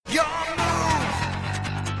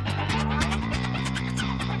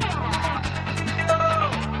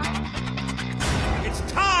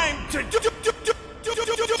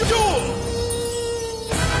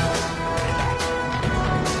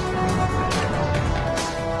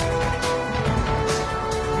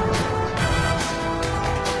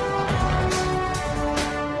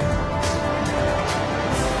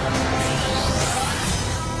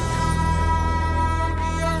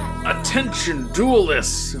Attention,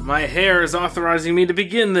 duelists! My hair is authorizing me to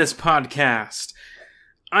begin this podcast.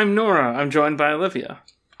 I'm Nora. I'm joined by Olivia.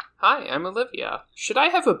 Hi, I'm Olivia. Should I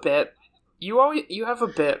have a bit? You have a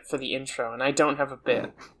bit for the intro, and I don't have a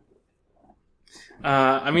bit.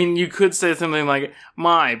 You could say something like,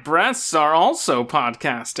 my breasts are also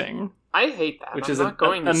podcasting. I hate that. Which I'm is not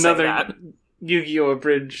going to say that. Another Yu-Gi-Oh!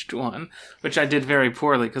 Abridged one, which I did very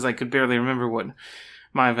poorly because I could barely remember what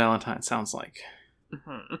My Valentine sounds like.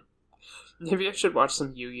 Mm-hmm. Maybe I should watch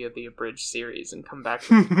some Yu-Gi-Oh! The Abridged series and come back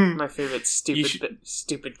with my favorite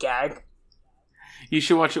stupid gag. You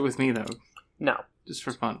should watch it with me, though. No. Just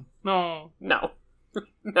for fun. No. No.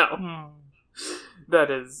 That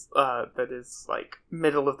is like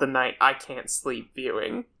middle of the night, I can't sleep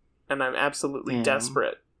viewing. And I'm absolutely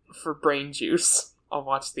desperate for brain juice. I'll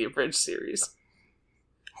watch the Abridged series.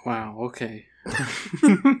 Wow, okay.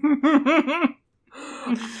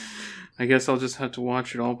 I guess I'll just have to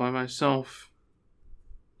watch it all by myself.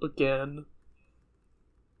 Again.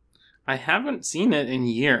 I haven't seen it in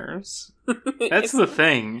years. That's the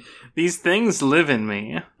thing. These things live in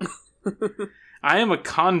me. I am a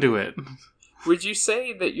conduit. Would you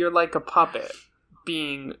say that you're like a puppet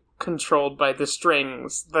being controlled by the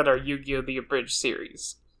strings that are Yu-Gi-Oh! The Abridged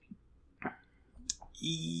series?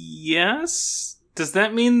 Yes? Does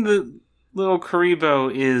that mean the little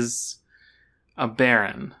Karibo is a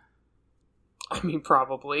baron? I mean,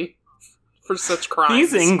 probably. For such crimes.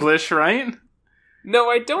 He's English, right? No,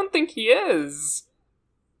 I don't think he is.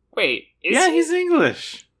 Wait, is he? He's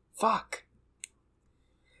English. Fuck.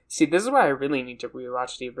 See, this is why I really need to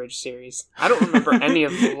rewatch the Abridged series. I don't remember any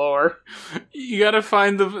of the lore. You gotta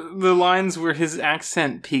find the lines where his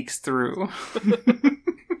accent peeks through.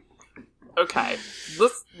 Okay,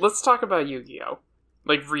 let's talk about Yu-Gi-Oh!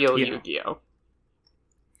 Like, real Yu-Gi-Oh!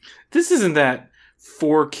 This isn't that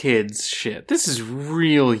for kids shit. This is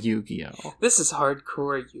real Yu-Gi-Oh! This is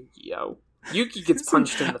hardcore Yu-Gi-Oh! Yugi gets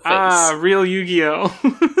punched in the face. Real Yu-Gi-Oh!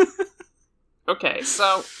 Okay,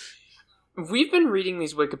 so we've been reading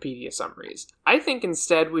these Wikipedia summaries. I think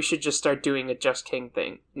instead we should just start doing a Just King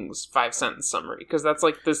Things 5-sentence summary, because that's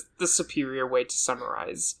like the superior way to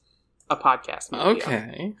summarize a podcast movie.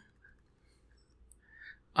 Okay.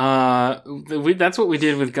 That's what we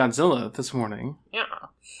did with Godzilla this morning. Yeah.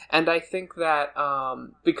 And I think that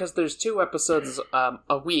because there's 2 episodes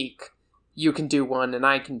a week, you can do one and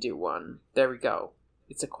I can do one. There we go.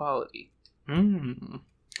 It's equality.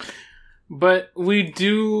 But we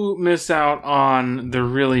do miss out on the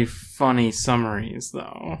really funny summaries,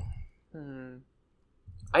 though.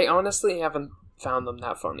 I honestly haven't found them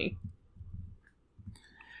that funny.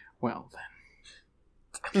 Well, then.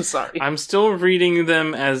 I'm sorry. I'm still reading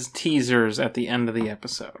them as teasers at the end of the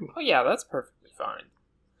episode. Oh yeah, that's perfectly fine.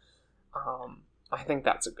 I think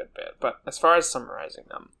that's a good bit. But as far as summarizing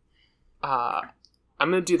them, I'm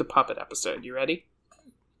going to do the puppet episode. You ready?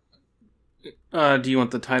 Do you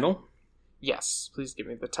want the title? Yes, please give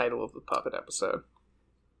me the title of the puppet episode.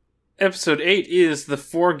 Episode 8 is The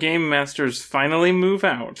 4 Game Masters Finally Move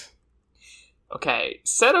Out. Okay,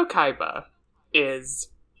 Seto Kaiba is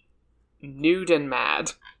nude and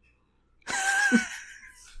mad.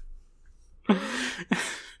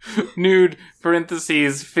 Nude,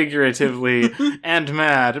 parentheses, figuratively, and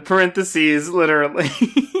mad, parentheses, literally.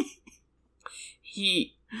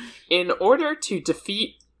 In order to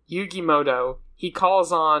defeat Yugimoto, he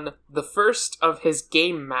calls on the first of his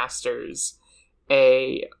game masters,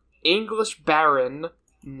 a English baron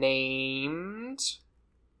named...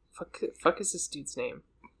 Fuck is this dude's name?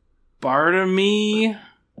 Bartamy?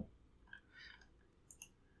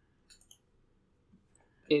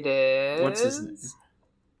 It is... What's his name?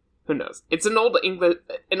 Who knows? It's an old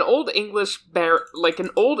English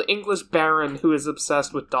baron who is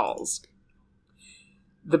obsessed with dolls.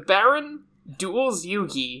 The baron duels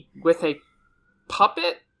Yugi with a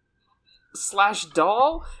puppet/doll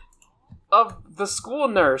of the school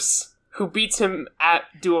nurse who beats him at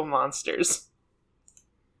Duel Monsters.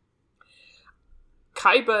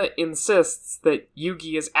 Kaiba insists that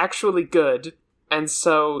Yugi is actually good, and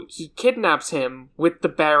so he kidnaps him with the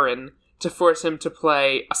Baron to force him to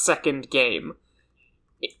play a second game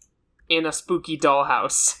in a spooky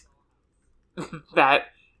dollhouse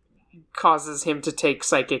that causes him to take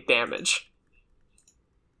psychic damage.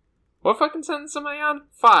 What fucking sentence am I on?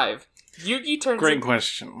 5. Great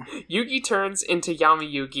question. Yugi turns into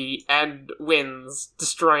Yami Yugi and wins,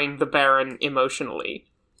 destroying the Baron emotionally.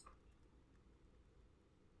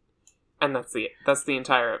 And that's the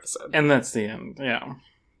entire episode. And that's the end, yeah.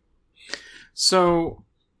 So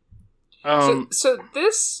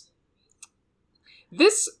this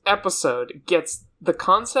episode gets the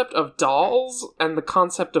concept of dolls and the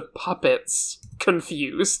concept of puppets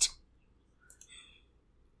confused.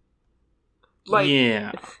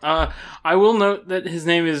 Yeah. I will note that his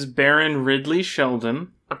name is Baron Ridley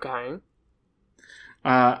Sheldon. Okay.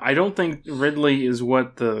 I don't think Ridley is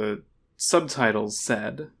what the subtitles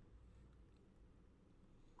said.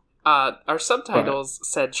 Our subtitles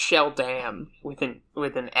said Sheldon with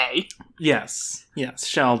an A. Yes,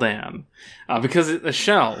 Sheldon. Because it's a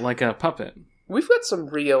shell, like a puppet. We've got some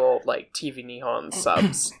real, like, TV Nihon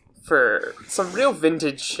subs for some real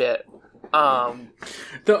vintage shit.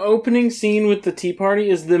 The opening scene with the tea party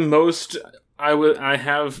is the most I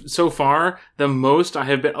have so far. The most I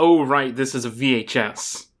have been. Oh, right, this is a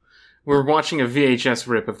VHS. We're watching a VHS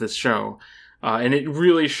rip of this show, and it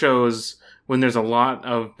really shows when there's a lot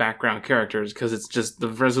of background characters because it's just the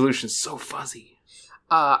resolution is so fuzzy.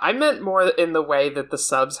 I meant more in the way that the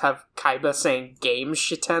subs have Kaiba saying "game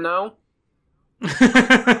shiteno,"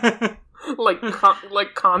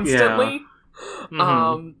 like constantly. Yeah.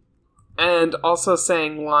 Mm-hmm. And also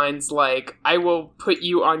saying lines like, I will put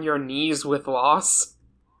you on your knees with loss.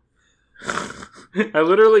 I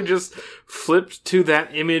literally just flipped to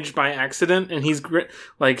that image by accident, and he's,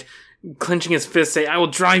 like, clenching his fist, saying, I will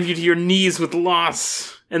drive you to your knees with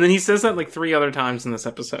loss. And then he says that, like, 3 other times in this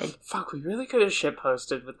episode. Fuck, we really could have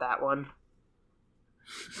shitposted with that one.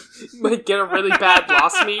 Like, get a really bad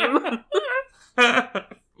loss meme.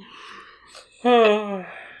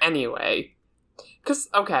 Anyway...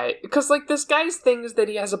 Because, like, this guy's thing is that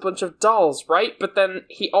he has a bunch of dolls, right? But then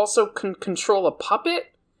he also can control a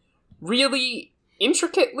puppet really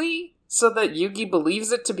intricately so that Yugi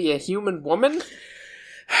believes it to be a human woman?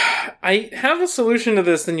 I have a solution to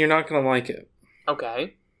this, and you're not going to like it.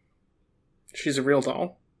 Okay. She's a real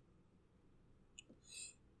doll.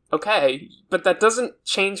 Okay, but that doesn't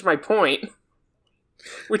change my point.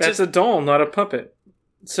 That's a doll, not a puppet.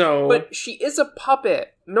 So, but she is a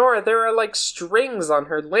puppet. Nora, there are, like, strings on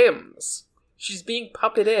her limbs. She's being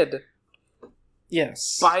puppeted.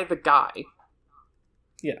 Yes. By the guy.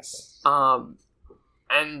 Yes. And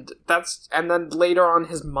then later on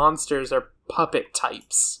his monsters are puppet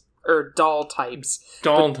types. Or doll types.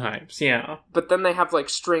 Types, yeah. But then they have, like,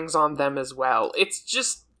 strings on them as well. It's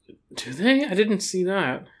just... Do they? I didn't see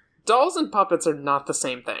that. Dolls and puppets are not the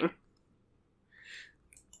same thing.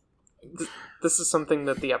 This is something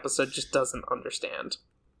that the episode just doesn't understand.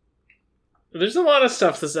 There's a lot of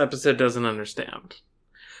stuff this episode doesn't understand.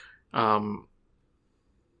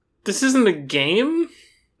 This isn't a game?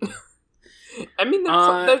 I mean,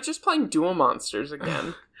 they're just playing Duel Monsters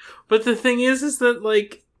again. But the thing is that,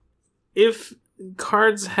 like, if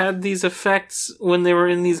cards had these effects when they were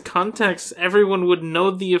in these contexts, everyone would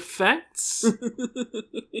know the effects.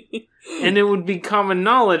 And it would be common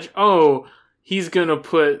knowledge, oh, he's gonna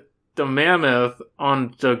put the mammoth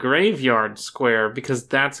on the graveyard square because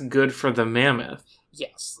that's good for the mammoth.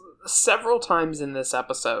 Yes. Several times in this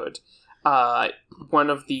episode, one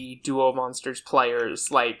of the Duel Monsters players,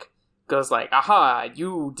 like, goes like, aha,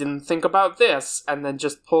 you didn't think about this, and then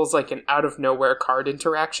just pulls, like, an out-of-nowhere card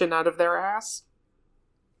interaction out of their ass.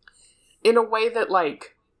 In a way that,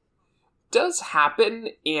 like, does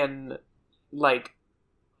happen in, like,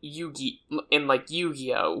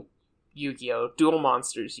 Yu-Gi-Oh! Duel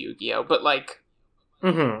Monsters Yu-Gi-Oh! But, like,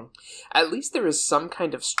 at least there is some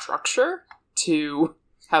kind of structure to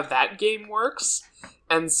how that game works.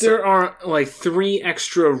 And so, there are, like, 3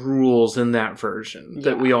 extra rules in that version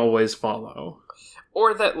that we always follow.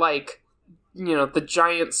 Or that, like, you know, the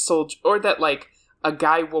giant soldier... Or that, like, a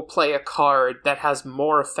guy will play a card that has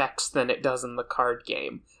more effects than it does in the card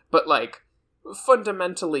game. But, like,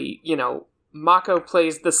 fundamentally, you know... Mako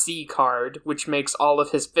plays the sea card, which makes all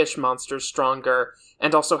of his fish monsters stronger,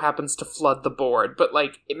 and also happens to flood the board, but,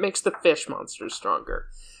 like, it makes the fish monsters stronger.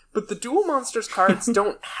 But the Duel Monsters cards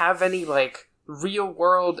don't have any, like,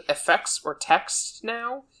 real-world effects or text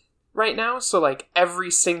right now, so, like,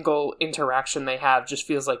 every single interaction they have just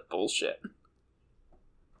feels like bullshit.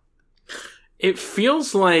 It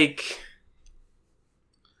feels like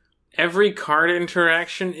every card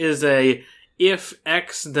interaction is a if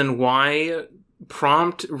X then Y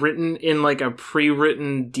prompt written in like a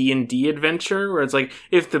pre-written D&D adventure where it's like,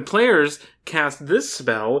 if the players cast this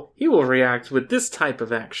spell, he will react with this type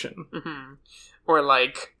of action. Mm-hmm. Or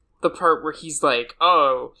like the part where he's like,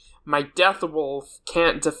 oh, my Death Wolf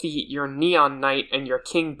can't defeat your Neon Knight and your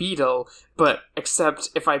King Beetle, but except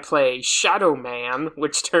if I play Shadow Man,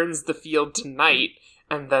 which turns the field to night,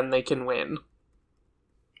 and then they can win.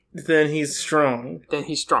 Then he's strong.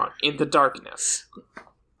 In the darkness.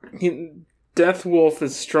 Death Wolf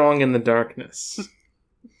is strong in the darkness.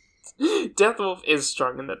 Deathwolf is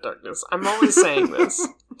strong in the darkness. I'm always saying this.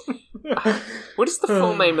 What is the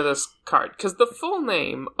full name of this card? Because the full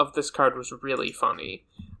name of this card was really funny.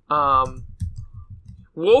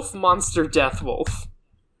 Wolf Monster Deathwolf.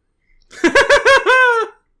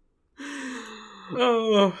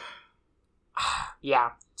 Oh. Yeah.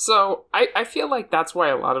 So, I feel like that's why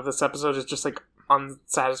a lot of this episode is just, like,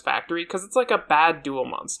 unsatisfactory, because it's like a bad Duel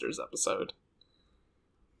Monsters episode.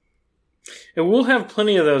 And we'll have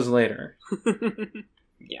plenty of those later.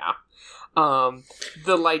 Yeah.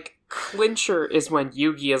 The, like, clincher is when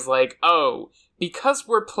Yugi is like, oh, because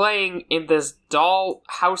we're playing in this doll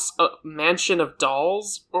house, mansion of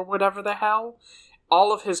dolls, or whatever the hell,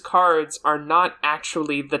 all of his cards are not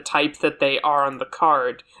actually the type that they are on the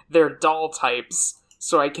card. They're doll types.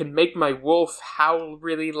 So I can make my wolf howl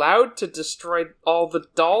really loud to destroy all the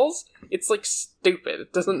dolls? It's, like, stupid.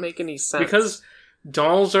 It doesn't make any sense. Because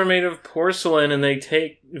dolls are made of porcelain and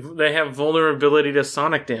they have vulnerability to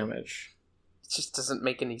sonic damage. It just doesn't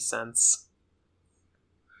make any sense.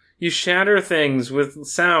 You shatter things with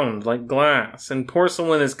sound, like glass, and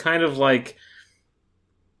porcelain is kind of like...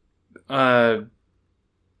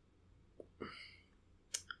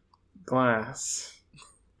 glass.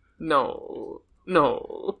 No.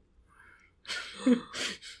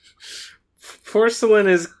 Porcelain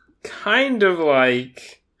is kind of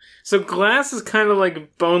like... So glass is kind of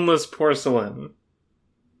like boneless porcelain.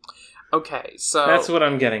 Okay, so... That's what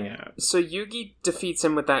I'm getting at. So Yugi defeats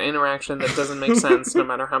him with that interaction that doesn't make sense no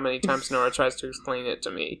matter how many times Nora tries to explain it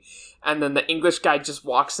to me. And then the English guy just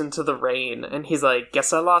walks into the rain, and he's like,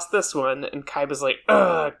 guess I lost this one. And Kaiba's like,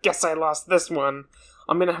 ugh, guess I lost this one.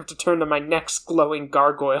 I'm gonna have to turn to my next glowing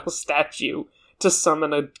gargoyle statue to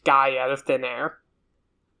summon a guy out of thin air.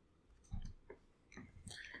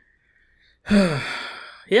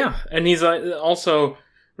 Yeah, and he's like, also,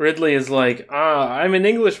 Ridley is like, I'm an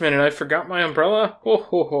Englishman and I forgot my umbrella? Ho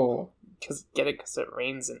ho ho. Because it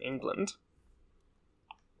rains in England.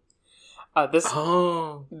 This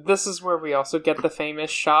is where we also get the famous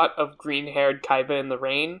shot of green-haired Kaiba in the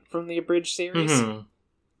rain from the Abridged series. Mm-hmm.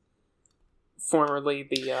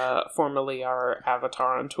 Formerly our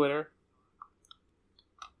avatar on Twitter.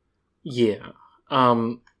 Yeah.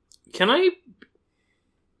 Can I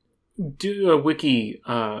do a wiki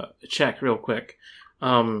check real quick?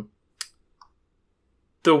 The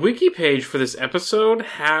wiki page for this episode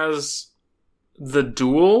has the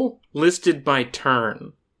duel listed by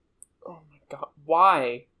turn. Oh my god.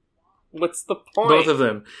 Why? What's the point? Both of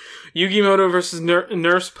them. Yugimoto versus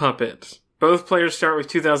Nurse Puppet. Both players start with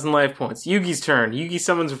 2,000 life points. Yugi's turn. Yugi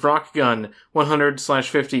summons Rock Gun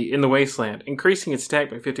 100/50 in the Wasteland, increasing its attack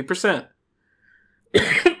by 50%.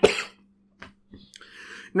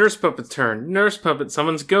 Nurse Puppet's turn. Nurse Puppet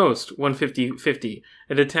summons Ghost 150/50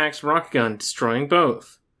 and attacks Rock Gun, destroying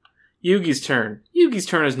both. Yugi's turn. Yugi's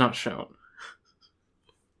turn is not shown.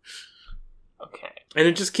 Okay. And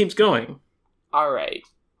it just keeps going. Alright.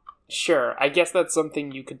 Sure, I guess that's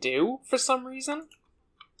something you could do for some reason.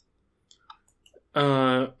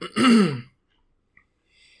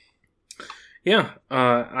 Yeah,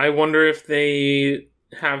 I wonder if they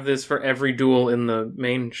have this for every duel in the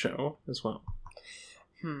main show as well.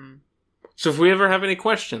 So if we ever have any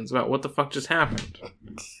questions about what the fuck just happened,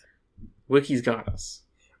 Wiki's got us.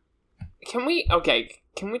 Can we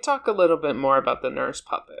talk a little bit more about the Nurse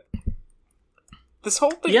Puppet? This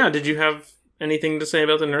whole thing... Yeah, did you have anything to say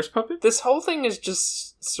about the Nurse Puppet? This whole thing is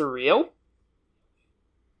just surreal.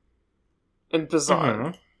 And bizarre.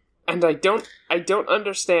 Mm-hmm. And I don't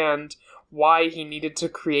understand why he needed to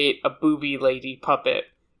create a booby lady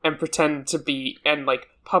puppet and pretend to be, and like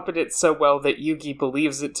puppet it so well that Yugi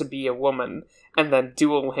believes it to be a woman and then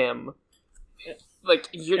duel him. Like,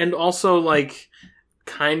 and also like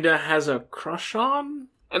kinda has a crush on?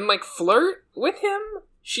 And like flirt with him?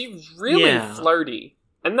 She's really flirty.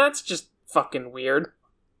 And that's just fucking weird.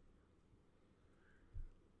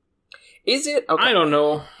 Is it? Okay. I don't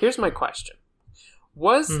know. Here's my question.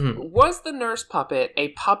 Was the nurse puppet a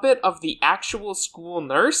puppet of the actual school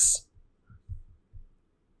nurse?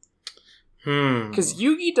 Because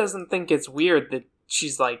Yugi doesn't think it's weird that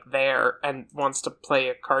she's, like, there and wants to play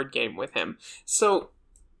a card game with him. So,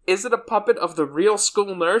 is it a puppet of the real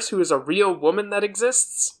school nurse who is a real woman that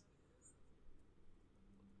exists?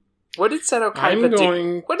 What did Seto Kaiba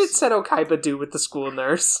do? What did Seto Kaiba do with the school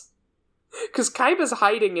nurse? Because Kaiba's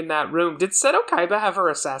hiding in that room. Did Seto Kaiba have her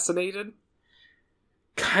assassinated?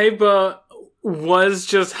 Kaiba was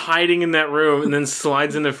just hiding in that room and then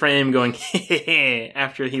slides in the frame going, hehehe,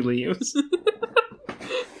 after he leaves.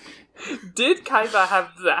 Did Kaiba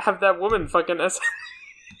have that woman fucking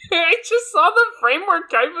I just saw the frame where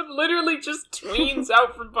Kaiba literally just tweens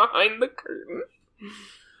out from behind the curtain.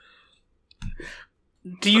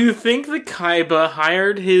 Do you think that Kaiba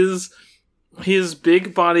hired his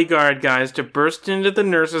big bodyguard guys to burst into the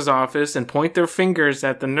nurse's office and point their fingers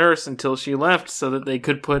at the nurse until she left so that they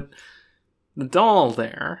could put the doll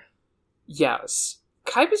there? Yes.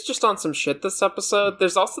 Kaiba's just on some shit this episode.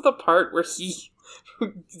 There's also the part where he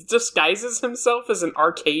disguises himself as an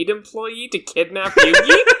arcade employee to kidnap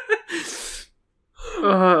Yugi.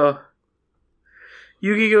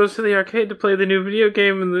 Yugi goes to the arcade to play the new video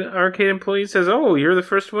game, and the arcade employee says, "Oh, you're the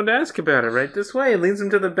first one to ask about it, right this way," and leads him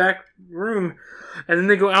to the back room. And then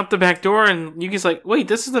they go out the back door, and Yugi's like, "Wait,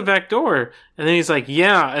 this is the back door." And then he's like,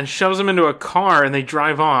 "Yeah," and shoves him into a car, and they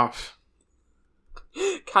drive off.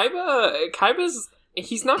 Kaiba's...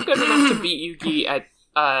 He's not good enough to beat Yugi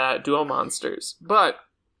at Duel Monsters, but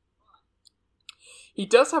he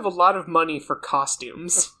does have a lot of money for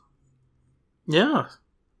costumes. Yeah.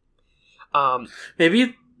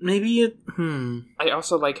 Maybe it. I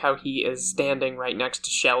also like how he is standing right next to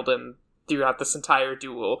Sheldon throughout this entire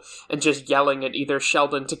duel and just yelling at either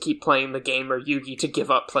Sheldon to keep playing the game or Yugi to give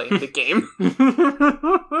up playing the game.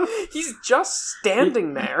 He's just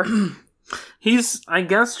standing there. He's, I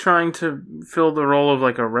guess, trying to fill the role of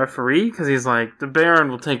like a referee because he's like, the Baron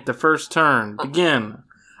will take the first turn. Begin.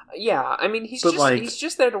 Yeah, I mean, he's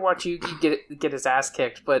just there to watch Yugi get his ass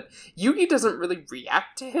kicked, but Yugi doesn't really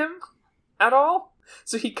react to him at all,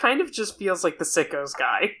 so he kind of just feels like the sickos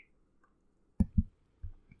guy.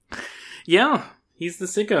 Yeah, he's the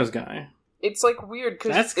sickos guy. It's like weird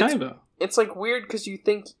because that's Kaiba. It's like weird because you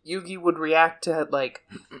think Yugi would react a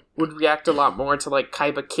lot more to like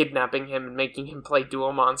Kaiba kidnapping him and making him play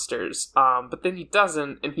Duel Monsters, but then he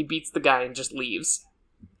doesn't, and he beats the guy and just leaves.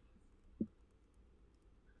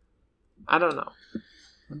 I don't know.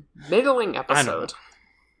 Middling episode.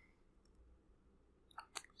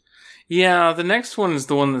 Yeah, the next one is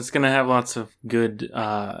the one that's going to have lots of good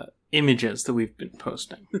images that we've been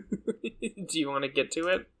posting. Do you want to get to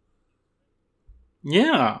it?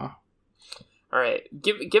 Yeah. All right.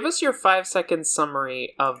 Give us your 5-second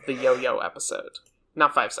summary of the yo-yo episode.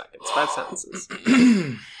 Not 5 seconds. 5 sentences.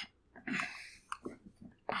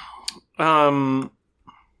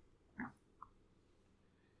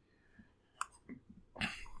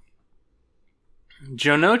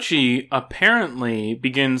 Jonochi apparently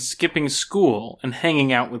begins skipping school and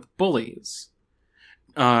hanging out with bullies,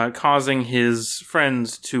 causing his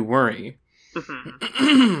friends to worry.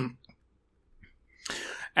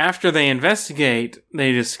 After they investigate,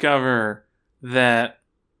 they discover that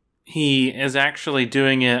he is actually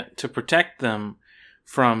doing it to protect them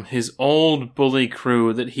from his old bully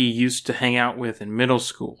crew that he used to hang out with in middle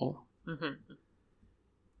school.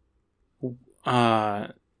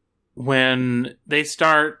 When they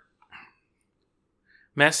start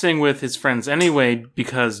messing with his friends anyway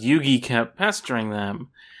because Yugi kept pestering them,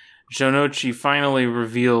 Jonochi finally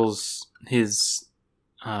reveals his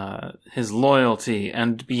loyalty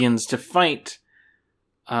and begins to fight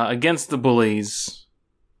against the bullies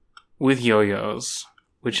with yo-yos,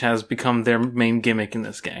 which has become their main gimmick in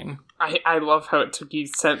this game. I love how it took you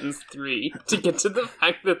sentence 3 to get to the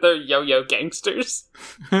fact that they're yo-yo gangsters.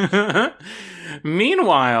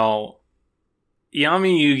 Meanwhile,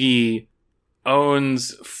 Yami Yugi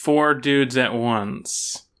owns 4 dudes at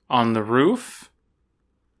once on the roof,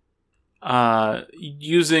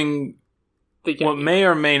 using what may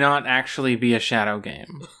or may not actually be a shadow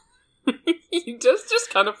game. He does just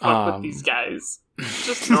kind of fuck with these guys.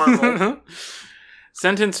 Just normal.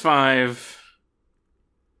 Sentence 5.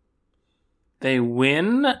 They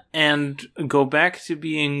win and go back to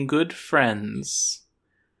being good friends.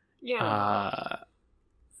 Yeah.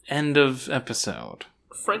 End of episode.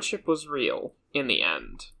 Friendship was real in the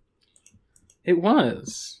end. It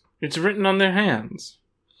was. It's written on their hands.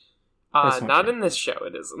 Not in this show,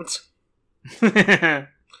 it isn't.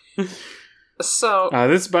 So...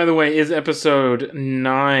 this, by the way, is episode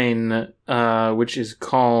 9, which is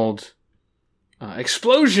called...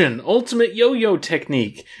 Explosion! Ultimate Yo-Yo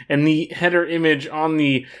Technique! And the header image on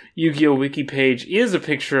the Yu-Gi-Oh! Wiki page is a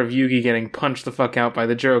picture of Yugi getting punched the fuck out by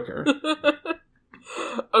the Joker.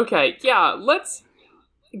 Okay, yeah,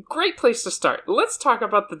 great place to start. Let's talk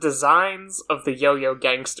about the designs of the Yo-Yo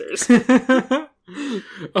Gangsters.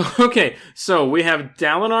 Okay, so we have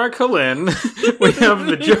Dalinar Khalin, we have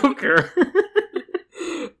the Joker.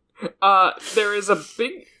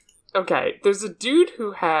 There's a dude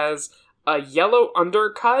who has a yellow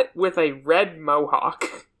undercut with a red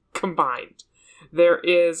mohawk combined. There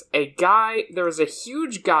is a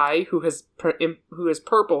huge guy who has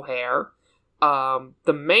purple hair,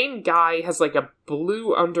 the main guy has like a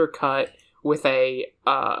blue undercut with a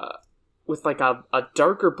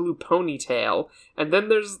darker blue ponytail, and then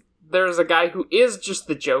there's a guy who is just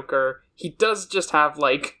the Joker. He does just have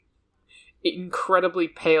like incredibly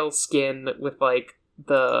pale skin with like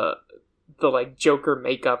the like Joker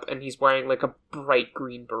makeup, and he's wearing like a bright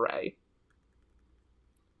green beret.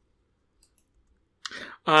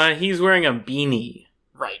 He's wearing a beanie.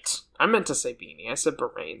 Right. I meant to say beanie. I said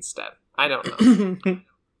beret instead. I don't know.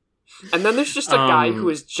 And then there's just a guy who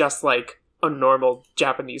is just like a normal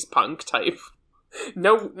Japanese punk type.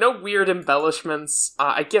 No weird embellishments.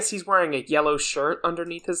 I guess he's wearing a yellow shirt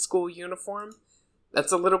underneath his school uniform.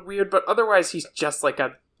 That's a little weird, but otherwise he's just like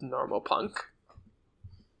a normal punk.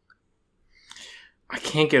 I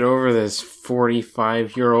can't get over this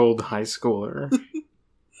 45-year-old high schooler.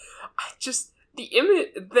 The image,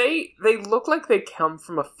 they look like they come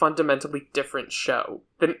from a fundamentally different show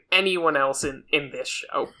than anyone else in this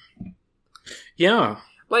show. Yeah.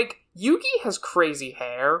 Like, Yugi has crazy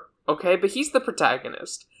hair, okay, but he's the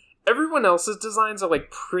protagonist. Everyone else's designs are, like,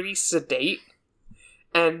 pretty sedate.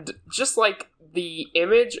 And just, like, the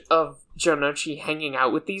image of Jonochi hanging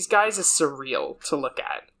out with these guys is surreal to look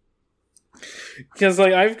at. Because,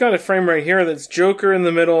 like, I've got a frame right here that's Joker in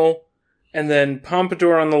the middle, and then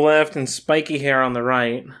Pompadour on the left, and spiky hair on the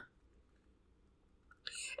right.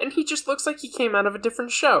 And he just looks like he came out of a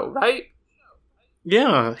different show, right?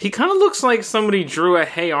 Yeah, he kind of looks like somebody drew a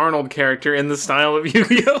Hey Arnold character in the style of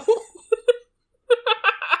Yu-Gi-Oh!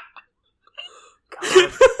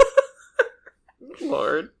 God.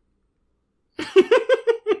 Lord.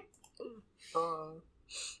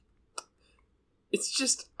 It's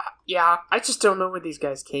just, yeah, I just don't know where these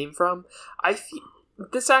guys came from.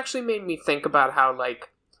 This actually made me think about how,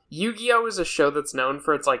 like, Yu-Gi-Oh! Is a show that's known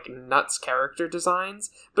for its, like, nuts character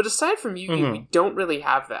designs, but aside from Yugi, we don't really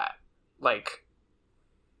have that. Like,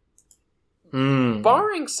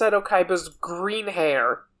 barring Seto Kaiba's green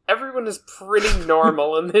hair, everyone is pretty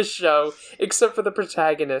normal in this show, except for the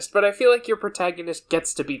protagonist, but I feel like your protagonist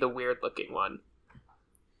gets to be the weird-looking one.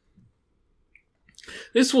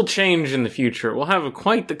 This will change in the future. We'll have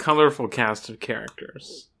quite the colorful cast of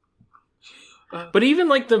characters. But even,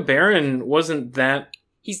 like, the Baron wasn't that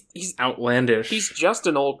he's outlandish. He's just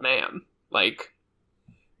an old man. Like,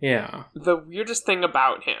 yeah. The weirdest thing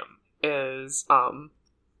about him is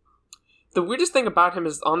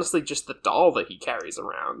honestly just the doll that he carries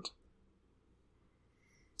around.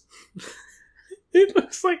 It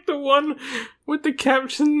looks like the one with the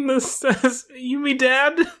caption that says, "You me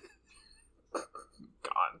dad?"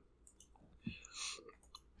 God.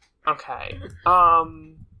 Okay.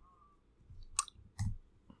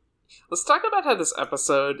 Let's talk about how this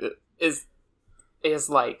episode is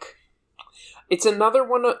like, it's another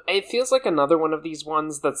one of, it feels like another one of these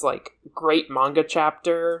ones that's like great manga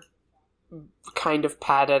chapter, kind of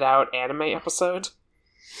padded out anime episode.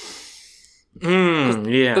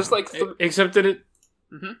 Yeah. There's like except that it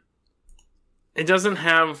it doesn't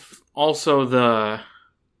have also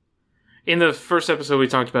in the first episode we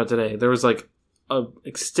talked about today, there was like a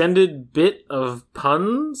extended bit of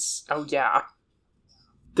puns. Oh yeah.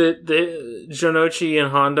 That the Jonochi and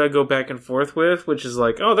Honda go back and forth with, which is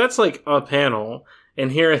like, oh, that's like a panel. And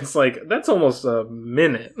here it's like, that's almost a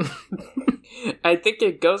minute. I think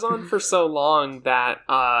it goes on for so long that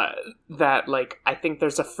like, I think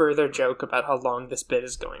there's a further joke about how long this bit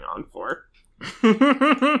is going on for.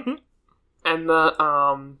 And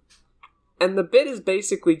the bit is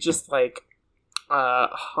basically just like,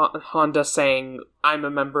 Honda saying, "I'm a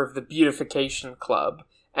member of the Beautification Club,"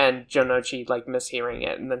 and Jonochi, like, mishearing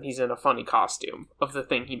it, and then he's in a funny costume of the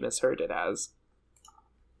thing he misheard it as.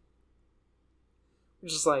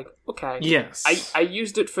 Just like, okay. Yes. I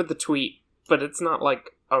used it for the tweet, but it's not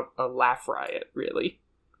like a laugh riot, really.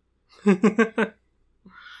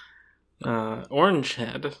 Orange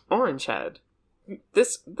Head. Orange Head.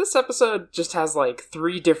 This episode just has, like,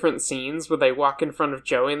 3 different scenes where they walk in front of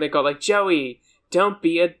Joey and they go, like, "Joey, don't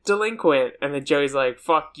be a delinquent." And then Joey's like,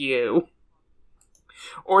 "Fuck you."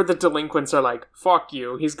 Or the delinquents are like, "Fuck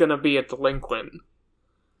you, he's gonna be a delinquent."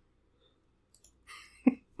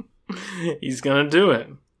 He's gonna do it.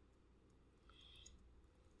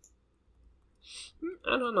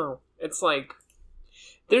 I don't know. It's like,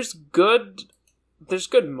 there's good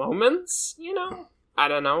moments, you know? I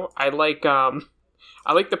don't know. I like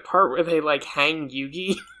the part where they, like, hang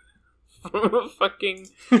Yugi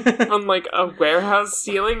from like a warehouse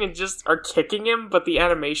ceiling and just are kicking him, but the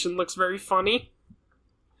animation looks very funny.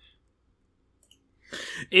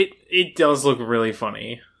 It does look really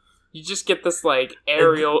funny. You just get this, like,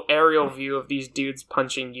 aerial view of these dudes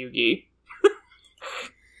punching Yugi.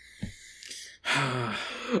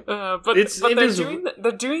 But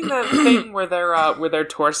they're doing that thing where their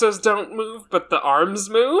torsos don't move, but the arms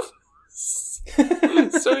move.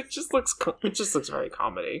 So it just looks very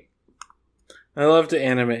comedy. I love to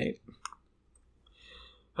animate.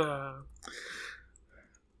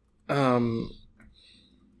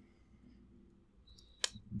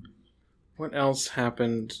 What else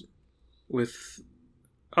happened with...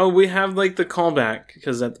 Oh, we have, like, the callback,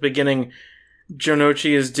 because at the beginning,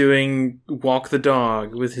 Jonochi is doing Walk the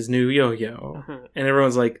Dog with his new yo-yo. Mm-hmm. And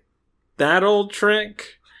everyone's like, that old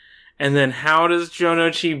trick? And then how does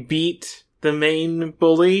Jonochi beat the main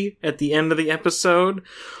bully at the end of the episode?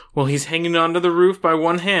 Well, he's hanging onto the roof by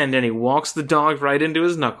one hand, and he walks the dog right into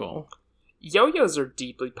his knuckle. Yo-yos are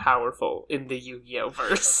deeply powerful in the Yu-Gi-Oh!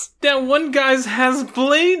 Verse. That one guy's has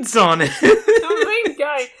blades on it. The main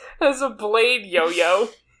guy has a blade yo-yo.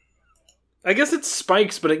 I guess it's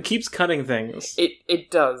spikes, but it keeps cutting things. It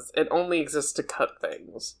does. It only exists to cut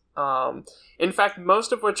things. In fact,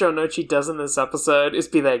 most of what Jonochi does in this episode is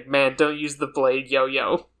be like, man, don't use the blade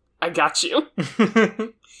yo-yo. I got you.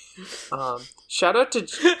 Shout out to...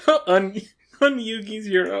 on Yugi's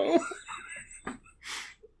Euro.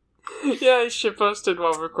 Yeah, I shitposted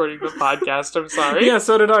while recording the podcast, I'm sorry. Yeah,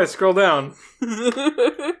 so did I. Scroll down.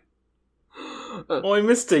 Oh, I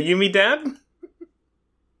missed it. Yumi Dad?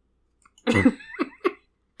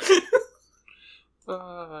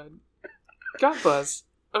 God bless.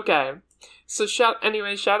 Okay. So shout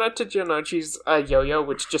out to Jonochi's yo-yo,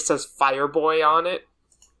 which just says Fireboy on it.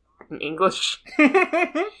 In English.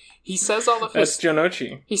 He says all of his... That's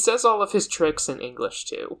Jonochi. He says all of his tricks in English,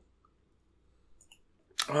 too.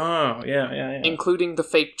 Oh, yeah. Including the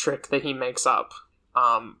fake trick that he makes up,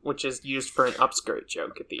 which is used for an upskirt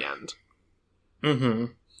joke at the end. Mm-hmm.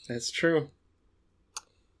 That's true.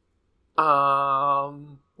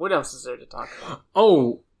 What else is there to talk about?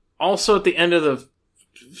 Oh, also at the end of the...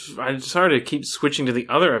 I'm sorry to keep switching to the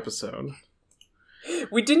other episode.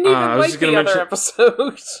 We didn't even like the other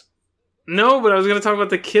episode. No, but I was going to talk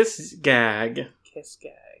about the kiss gag. Kiss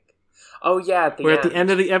gag. Oh, yeah, at the Where end. At the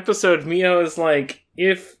end of the episode, Mio is like,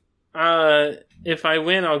 if I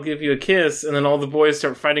win, I'll give you a kiss, and then all the boys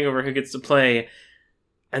start fighting over who gets to play,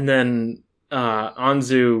 and then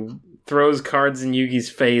Anzu throws cards in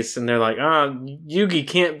Yugi's face, and they're like, Yugi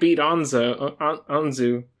can't beat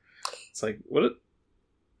Anzu. It's like, what?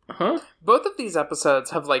 Huh? Both of these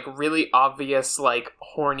episodes have, like, really obvious, like,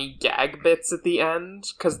 horny gag bits at the end,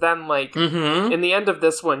 because then, like, in the end of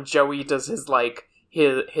this one, Joey does his, like,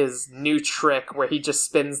 his new trick where he just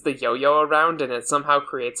spins the yo-yo around and it somehow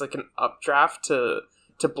creates, like, an updraft to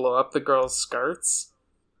blow up the girl's skirts.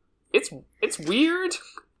 It's weird.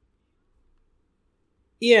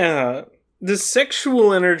 Yeah. The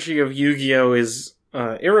sexual energy of Yu-Gi-Oh! Is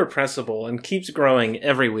irrepressible and keeps growing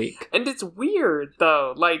every week. And it's weird,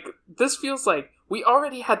 though. Like, this feels like we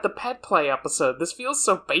already had the pet play episode. This feels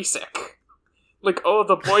so basic. Like, oh,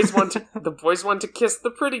 the boys want to kiss the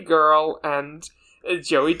pretty girl, and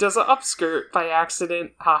Joey does an upskirt by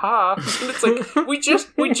accident. Haha. And it's like, we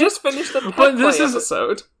just finished the pet play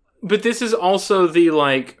episode. But this is also the,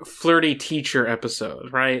 like, flirty teacher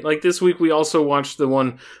episode, right? Like, this week we also watched the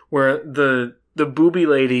one where the booby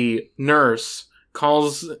lady nurse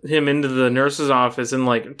calls him into the nurse's office and,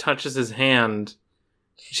 like, touches his hand.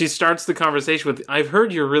 She starts the conversation with, I've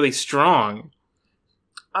heard you're really strong.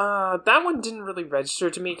 That one didn't really register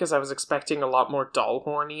to me because I was expecting a lot more doll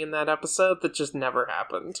horny in that episode that just never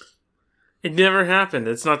happened. It never happened.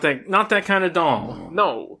 It's not that kind of doll.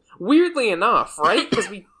 No. Weirdly enough, right? Because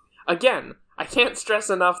again, I can't stress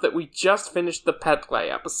enough that we just finished the pet play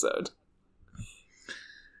episode.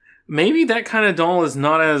 Maybe that kind of doll is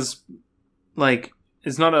not as... like,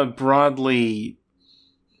 it's not a broadly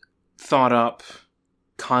thought up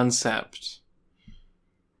concept.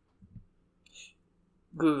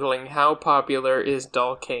 Googling how popular is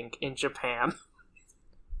doll kink in Japan.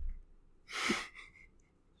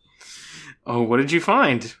 Oh, what did you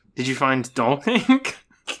find? Did you find doll kink?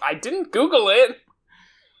 I didn't Google it.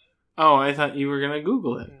 Oh, I thought you were gonna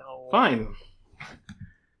Google it. No. Fine.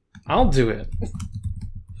 I'll do it.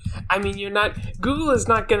 I mean, Google is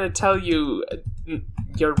not gonna tell you,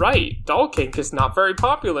 you're right, doll kink is not very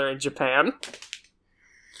popular in Japan.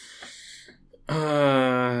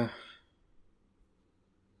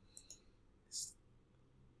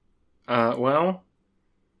 Well?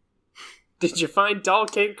 Did you find doll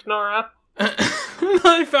kink, Nora?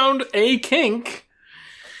 I found a kink,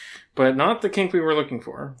 but not the kink we were looking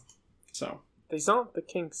for, so. These aren't the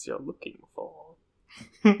kinks you're looking for.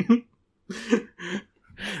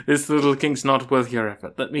 This little kink's not worth your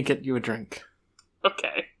effort. Let me get you a drink.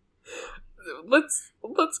 Okay. let's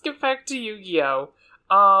get back to Yu-Gi-Oh!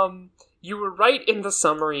 You were right in the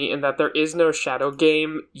summary in that there is no shadow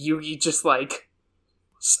game. Yugi just, like,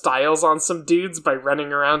 styles on some dudes by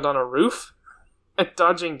running around on a roof and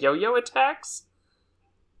dodging yo-yo attacks.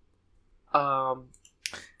 But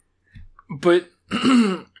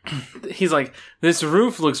he's like, this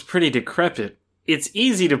roof looks pretty decrepit. It's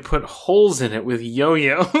easy to put holes in it with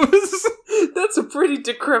yo-yos. That's a pretty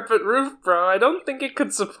decrepit roof, bro. I don't think it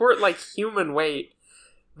could support, like, human weight.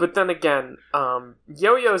 But then again,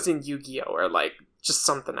 yo-yos in Yu-Gi-Oh! Are, like, just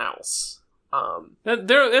something else.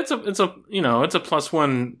 It's a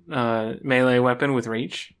 +1 melee weapon with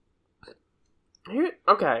reach.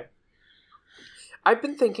 Okay. I've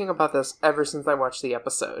been thinking about this ever since I watched the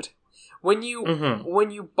episode. When you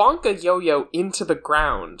bonk a yo-yo into the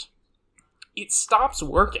ground, it stops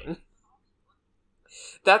working.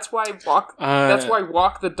 That's why walk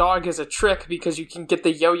the dog is a trick, because you can get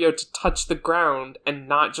the yo-yo to touch the ground and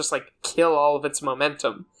not just, like, kill all of its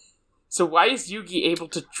momentum. So why is Yugi able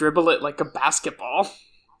to dribble it like a basketball?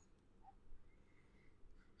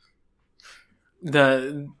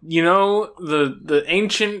 The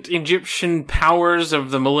ancient Egyptian powers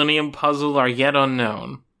of the Millennium Puzzle are yet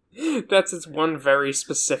unknown. That's its one very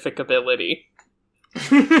specific ability.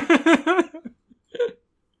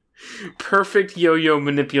 Perfect yo-yo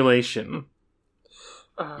manipulation.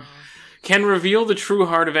 Can reveal the true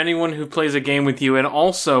heart of anyone who plays a game with you, and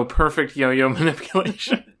also perfect yo-yo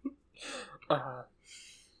manipulation.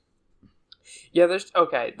 Yeah, there's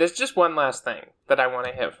just one last thing that I want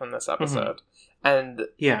to hit from this episode. And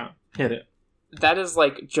yeah, hit it. That is,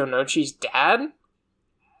 like, Jonochi's dad?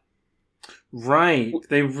 Right.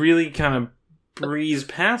 They really kind of breeze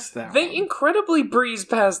past that. They incredibly breeze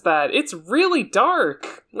past that. It's really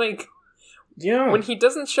dark. Like, yeah. When he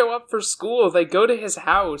doesn't show up for school, they go to his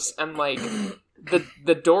house and, like,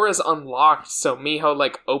 the door is unlocked, so Miho,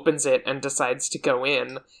 like, opens it and decides to go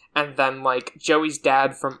in, and then, like, Joey's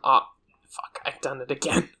dad from fuck, I've done it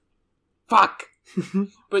again. Fuck.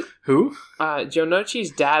 But who?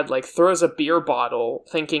 Jonochi's dad, like, throws a beer bottle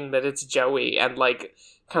thinking that it's Joey and, like,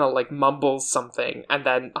 kind of, like, mumbles something, and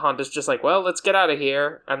then Honda's just like, well, let's get out of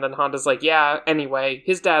here, and then Honda's like, yeah, anyway,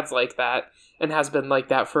 his dad's like that, and has been like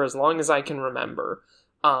that for as long as I can remember.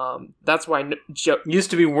 That's why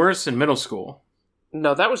used to be worse in middle school.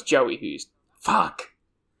 No, that was Joey who used... Fuck!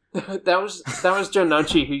 that was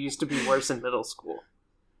Jonochi who used to be worse in middle school.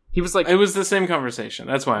 He was like... It was the same conversation.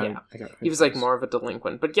 That's why I got he was, like, more of a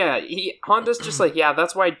delinquent. But yeah, Honda's just like, yeah,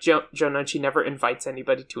 that's why Jonochi never invites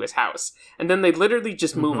anybody to his house. And then they literally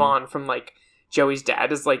just move on from, like, Joey's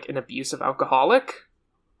dad is, like, an abusive alcoholic.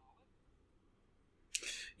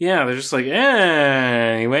 Yeah, they're just like,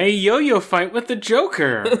 anyway, yo-yo fight with the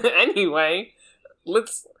Joker. Anyway,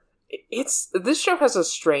 this show has a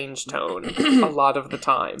strange tone a lot of the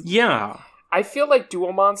time. Yeah. I feel like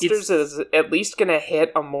Duel Monsters is at least gonna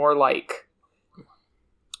hit a more, like,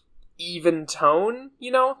 even tone,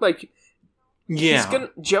 you know? Like, yeah.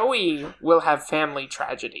 Joey will have family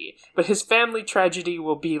tragedy, but his family tragedy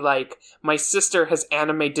will be like, my sister has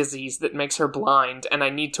anime disease that makes her blind, and I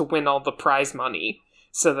need to win all the prize money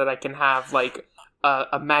so that I can have, like,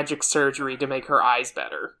 a magic surgery to make her eyes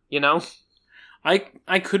better, you know?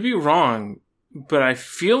 I could be wrong, but I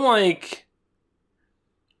feel like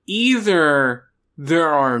either there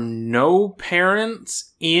are no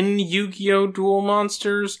parents in Yu-Gi-Oh! Duel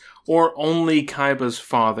Monsters, or only Kaiba's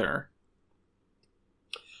father.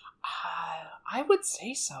 I would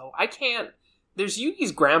say so. I can't... There's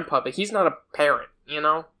Yugi's grandpa, but he's not a parent, you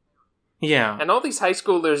know? Yeah. And all these high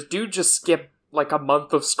schoolers do just skip, like, a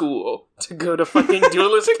month of school to go to fucking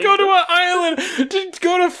Duelist to go to an island! To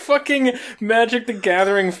go to fucking Magic the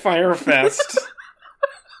Gathering Firefest.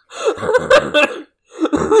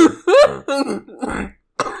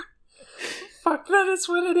 Fuck, that is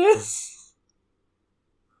what it is.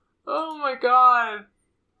 Oh my god.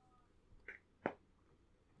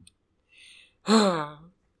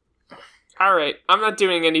 Alright, I'm not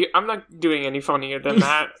doing any funnier than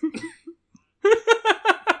that.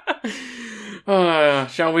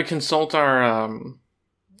 Shall we consult our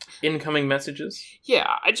incoming messages?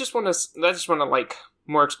 Yeah, I just want to like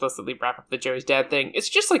more explicitly wrap up the Joey's dad thing. It's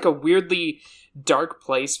just like a weirdly dark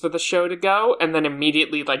place for the show to go and then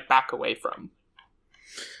immediately like back away from.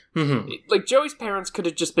 Mm-hmm. Like Joey's parents could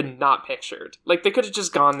have just been not pictured. Like they could have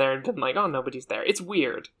just gone there and been like, oh, nobody's there. It's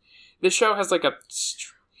weird. This show has like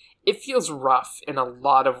it feels rough in a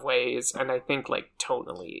lot of ways, and I think like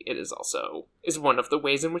tonally it is one of the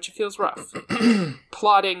ways in which it feels rough.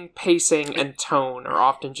 Plotting, pacing, and tone are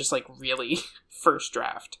often just like really first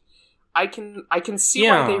draft. I can see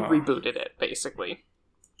why they rebooted it, basically.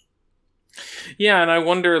 Yeah, and I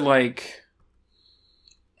wonder, like,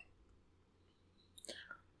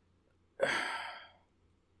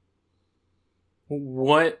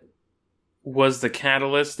 what was the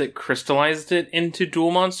catalyst that crystallized it into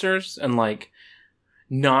Duel Monsters and, like,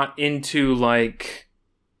 not into, like,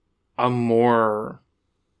 a more,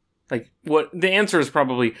 like, what the answer is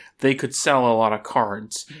probably they could sell a lot of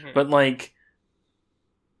cards, but, like,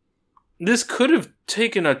 this could have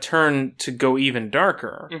taken a turn to go even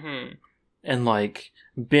darker and, like,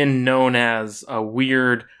 been known as a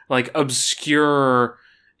weird, like, obscure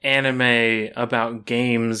anime about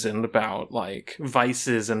games and about, like,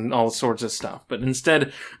 vices and all sorts of stuff. But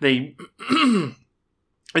instead, they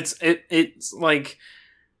it's like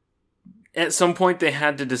at some point they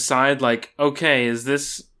had to decide, like, okay, is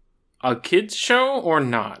this a kids show or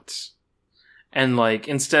not? And, like,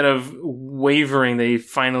 instead of wavering, they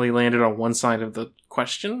finally landed on one side of the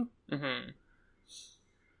question.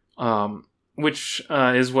 Which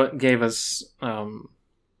is what gave us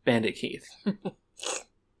Bandit Keith.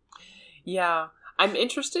 Yeah, I'm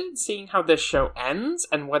interested in seeing how this show ends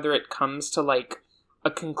and whether it comes to, like,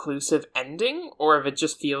 a conclusive ending, or if it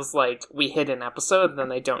just feels like we hit an episode and then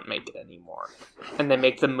they don't make it anymore. And they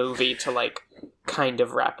make the movie to, like, kind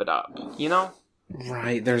of wrap it up, you know?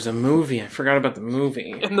 Right, there's a movie. I forgot about the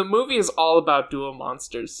movie. And the movie is all about Duel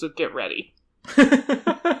Monsters, so get ready.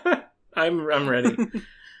 I'm ready.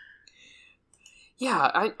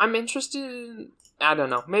 Yeah, I'm interested in, I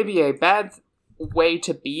don't know, maybe a bad way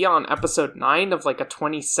to be on episode 9 of, like, a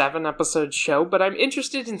 27 episode show, but I'm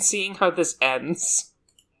interested in seeing how this ends.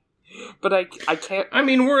 But I can't... I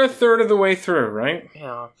mean, we're a third of the way through, right?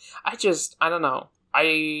 Yeah. I don't know.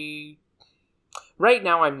 Right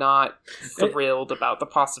now, I'm not thrilled about the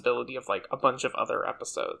possibility of, like, a bunch of other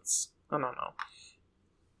episodes. I don't know.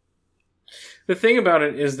 The thing about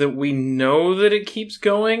it is that we know that it keeps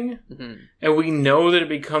going, and we know that it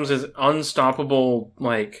becomes this unstoppable,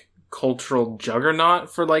 like, cultural juggernaut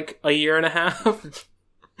for, like, a year and a half.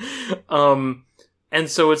 And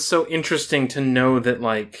so it's so interesting to know that,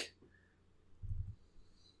 like,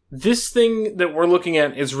 this thing that we're looking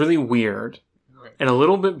at is really weird and a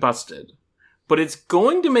little bit busted, but it's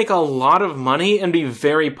going to make a lot of money and be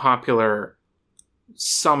very popular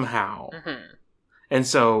somehow. And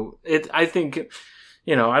so I think,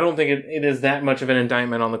 you know, I don't think it is that much of an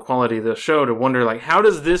indictment on the quality of the show to wonder, like, how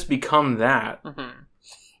does this become that?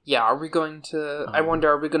 Yeah, are we going to... I wonder,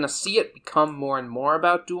 are we going to see it become more and more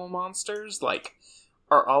about Duel Monsters? Like,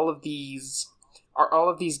 are all of these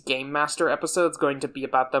Game Master episodes going to be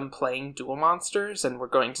about them playing Duel Monsters, and we're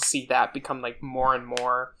going to see that become, like, more and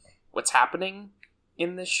more what's happening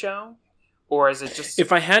in this show? Or is it just...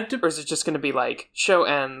 Or is it just going to be, like, show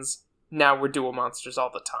ends, now we're Duel Monsters all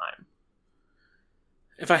the time?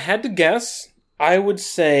 If I had to guess, I would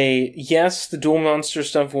say, yes, the Duel Monster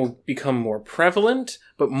stuff will become more prevalent,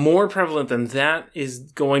 but more prevalent than that is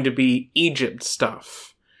going to be Egypt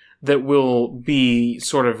stuff that will be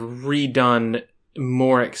sort of redone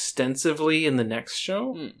more extensively in the next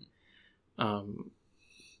show.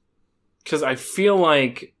 Because I feel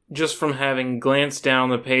like, just from having glanced down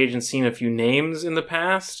the page and seen a few names in the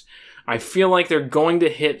past, I feel like they're going to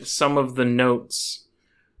hit some of the notes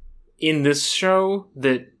in this show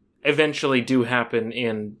that eventually do happen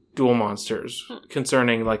in Duel Monsters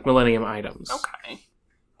concerning, like, Millennium items. Okay.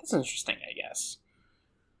 That's interesting, I guess.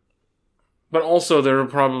 But also there will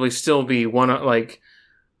probably still be one, like,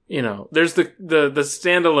 you know, there's the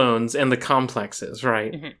standalones and the complexes,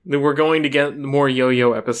 right? We're going to get more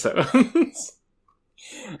yo-yo episodes.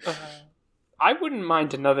 I wouldn't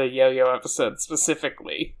mind another yo-yo episode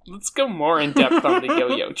specifically. Let's go more in depth on the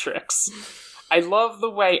yo-yo tricks. I love the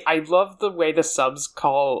way the subs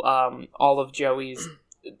call all of Joey's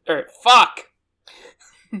fuck.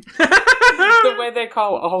 The way they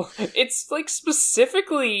call all... It's, like,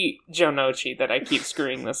 specifically Jonochi that I keep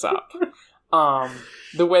screwing this up.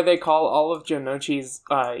 The way they call all of Jonochi's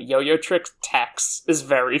yo-yo tricks techs is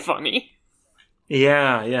very funny.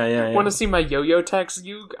 Yeah. Want to see my yo-yo techs,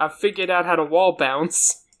 you? I figured out how to wall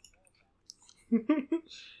bounce.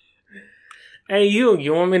 Hey,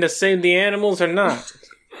 you want me to save the animals or not?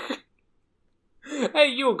 Hey,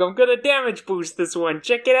 Yug, I'm gonna damage boost this one.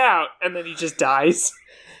 Check it out. And then he just dies.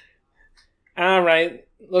 Alright.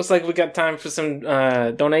 Looks like we got time for some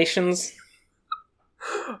donations.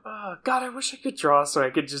 God, I wish I could draw so I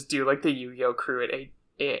could just do, like, the Yu-Gi-Oh! Crew at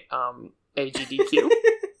AGDQ.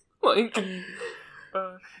 Like,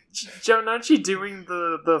 Jonachi doing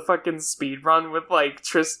the fucking speed run with, like,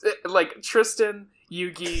 Tristan,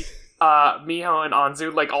 Yugi, Miho, and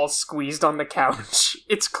Anzu, like, all squeezed on the couch.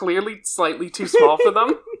 It's clearly slightly too small for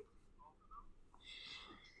them.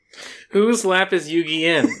 Whose lap is Yugi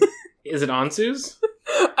in? Is it Ansu's?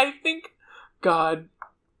 I think... God...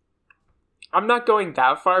 I'm not going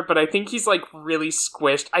that far, but I think he's, like, really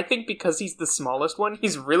squished. I think because he's the smallest one,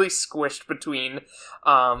 he's really squished between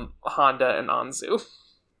Honda and Anzu.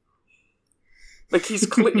 Like, he's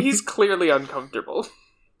clearly uncomfortable.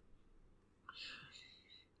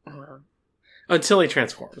 Until he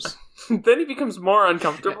transforms. Then he becomes more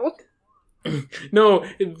uncomfortable. No,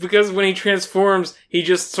 because when he transforms, he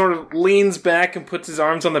just sort of leans back and puts his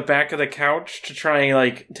arms on the back of the couch to try and,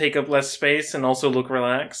 like, take up less space and also look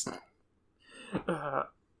relaxed.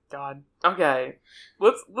 God. Okay.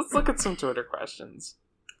 Let's look at some Twitter questions.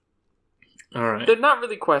 Alright. They're not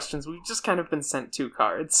really questions, we've just kind of been sent 2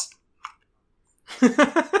 cards.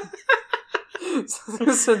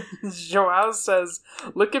 So Joao says,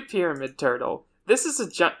 look at Pyramid Turtle.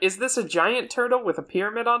 Is this a giant turtle with a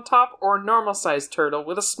pyramid on top, or a normal-sized turtle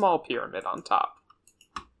with a small pyramid on top?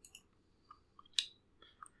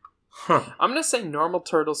 Huh. I'm gonna say normal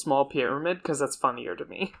turtle, small pyramid, because that's funnier to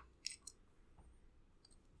me.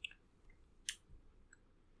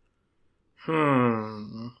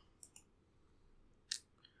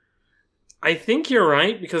 I think you're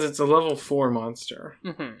right, because it's a level 4 monster.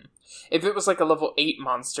 Mm-hmm. If it was like a level 8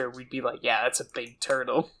 monster, we'd be like, yeah, that's a big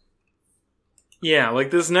turtle. Yeah, like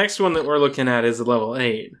this next one that we're looking at is a level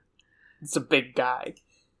 8. It's a big guy.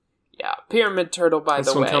 Yeah, Pyramid Turtle, by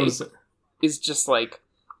the way, is just like...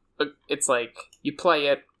 It's like, you play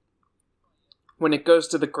it, when it goes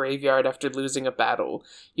to the graveyard after losing a battle,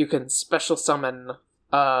 you can special summon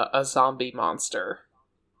a zombie monster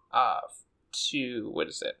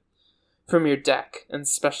from your deck, and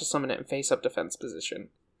special summon it in face-up defense position.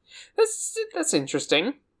 That's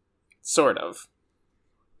interesting. Sort of.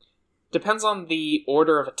 Depends on the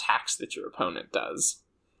order of attacks that your opponent does.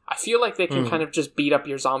 I feel like they can kind of just beat up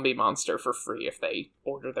your zombie monster for free if they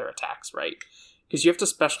order their attacks right. Because you have to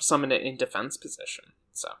special summon it in defense position,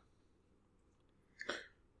 so.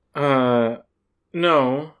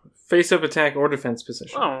 No. Face-up attack or defense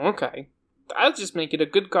position. Oh, okay. That'll just make it a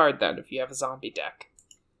good card then if you have a zombie deck.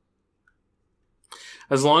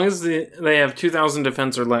 As long as they have 2,000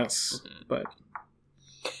 defense or less, but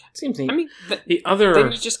it seems neat. I mean, then you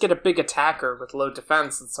just get a big attacker with low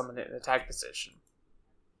defense and summon it in attack position.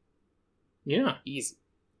 Yeah. Easy.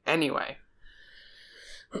 Anyway.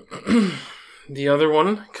 The other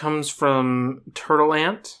one comes from Turtle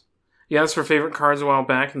Ant. You asked for favorite cards a while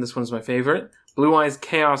back, and this one's my favorite. Blue Eyes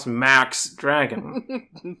Chaos Max Dragon.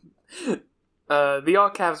 The all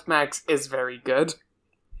caps Max is very good.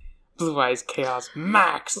 Blue Eyes Chaos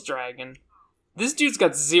Max Dragon. This dude's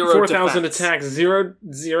got 0 4,000 defense. attack, zero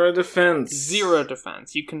defense. 0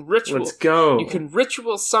 defense. You can ritual. Let's go. You can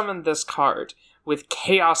ritual summon this card with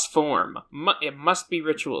Chaos Form. It must be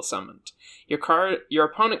ritual summoned. Your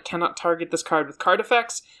opponent cannot target this card with card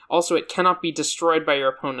effects. Also, it cannot be destroyed by your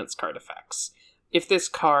opponent's card effects. If this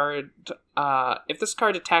card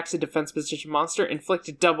attacks a defense position monster, inflict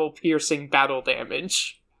double piercing battle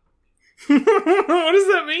damage. What does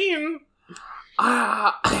that mean?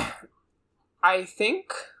 I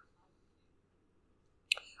think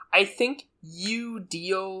you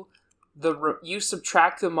you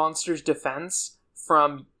subtract the monster's defense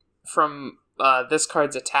from this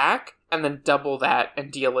card's attack, and then double that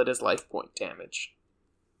and deal it as life point damage.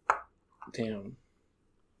 Damn.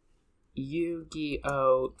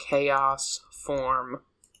 Yu-Gi-Oh! Chaos Form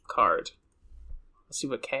card. Let's see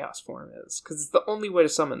what Chaos Form is, because it's the only way to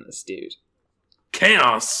summon this dude.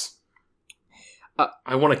 Chaos!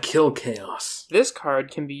 I want to kill Chaos. This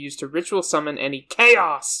card can be used to ritual summon any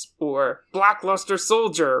Chaos or Blackluster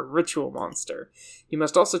Soldier ritual monster. You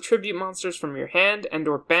must also tribute monsters from your hand and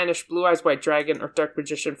or banish Blue Eyes White Dragon or Dark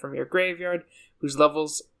Magician from your graveyard, whose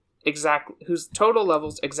total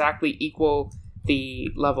levels exactly equal the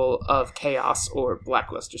level of Chaos or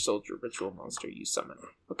Blackluster Soldier ritual monster you summon.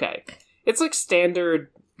 Okay. It's like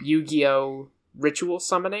standard Yu-Gi-Oh! Ritual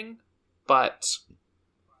summoning, but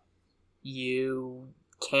you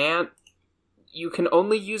can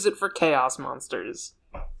only use it for Chaos monsters.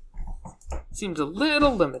 Seems a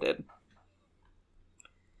little limited.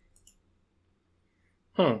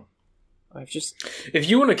 If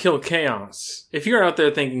you want to kill Chaos, if you're out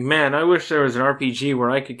there thinking, man, I wish there was an RPG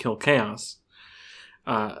where I could kill Chaos,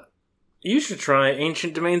 you should try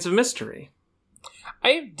Ancient Domains of Mystery.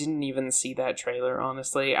 I didn't even see that trailer,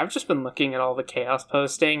 honestly. I've just been looking at all the Chaos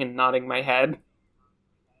posting and nodding my head.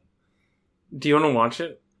 Do you want to watch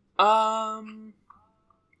it?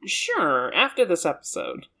 Sure, after this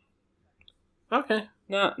episode. Okay.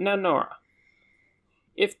 Now, Nora.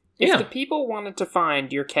 If the people wanted to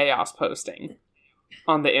find your Chaos posting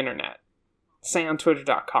on the internet, say on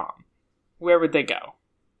Twitter.com, where would they go?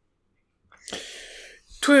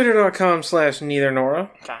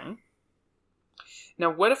 Twitter.com/neithernora. Okay. Now,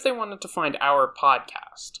 what if they wanted to find our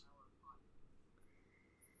podcast?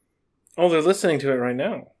 Oh, they're listening to it right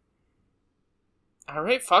now.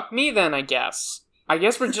 Alright, fuck me then, I guess. I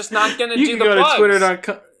guess we're just not gonna You do can the go plugs.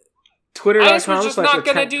 to Twitter.com. I guess we're just not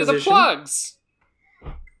gonna do the plugs.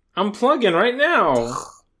 I'm plugging right now.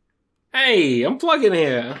 Hey, I'm plugging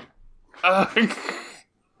here.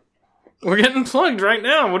 We're getting plugged right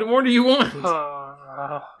now. What more do you want?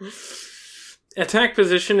 Attack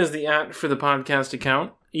Position is the @ for the podcast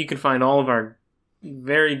account. You can find all of our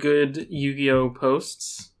very good Yu-Gi-Oh!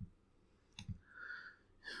 Posts.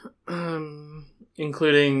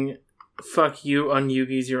 Including Fuck You on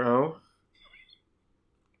Yugi's Your O.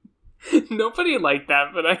 Nobody liked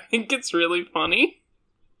that, but I think it's really funny.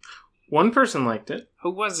 One person liked it.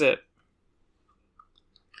 Who was it?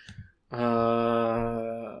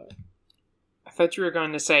 I thought you were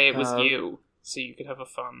going to say it was you, so you could have a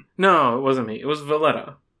fun. No, it wasn't me. It was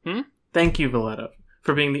Valletta. Hmm? Thank you, Valletta,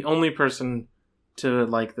 for being the only person to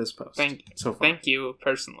like this post. Thank you,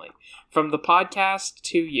 personally. From the podcast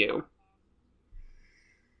to you.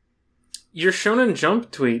 Your Shonen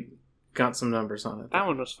Jump tweet got some numbers on it. That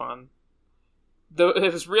one was fun. Though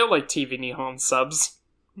it was real like TV Nihon subs.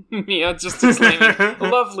 Mia just exclaiming,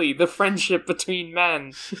 "Lovely, the friendship between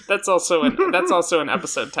men." That's also an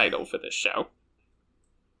episode title for this show.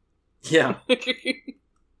 Yeah.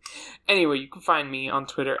 Anyway, you can find me on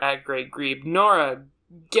Twitter @GreyGreeb. Nora,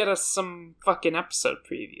 get us some fucking episode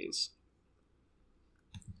previews.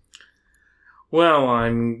 Well,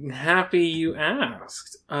 I'm happy you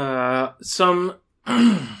asked. Some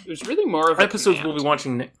it was really more of a episodes command. we'll be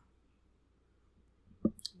watching.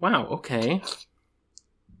 Wow. Okay.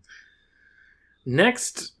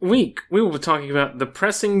 Next week, we will be talking about The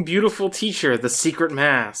Pressing Beautiful Teacher, The Secret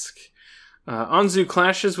Mask. Anzu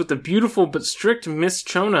clashes with the beautiful but strict Miss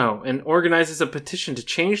Chono and organizes a petition to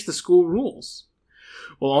change the school rules.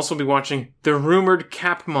 We'll also be watching The Rumored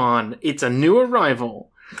Capmon, It's a New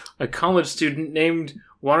Arrival. A college student named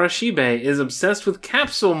Warashibe is obsessed with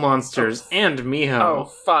capsule monsters and Miho. Oh,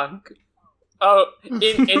 fuck. Oh,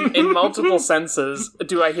 in multiple senses,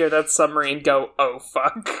 do I hear that submarine go, oh,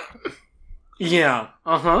 fuck? Yeah.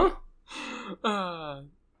 Uh-huh. Alright,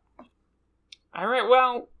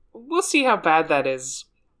 well, we'll see how bad that is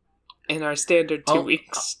in our standard 2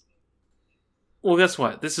 weeks. Well, guess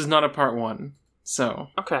what? This is not a part 1, so...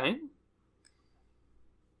 Okay.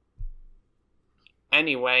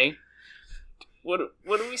 Anyway, what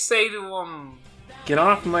do we say to, Get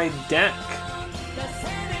off my deck!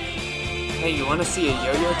 Hey, you wanna see a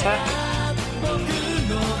yo-yo tech?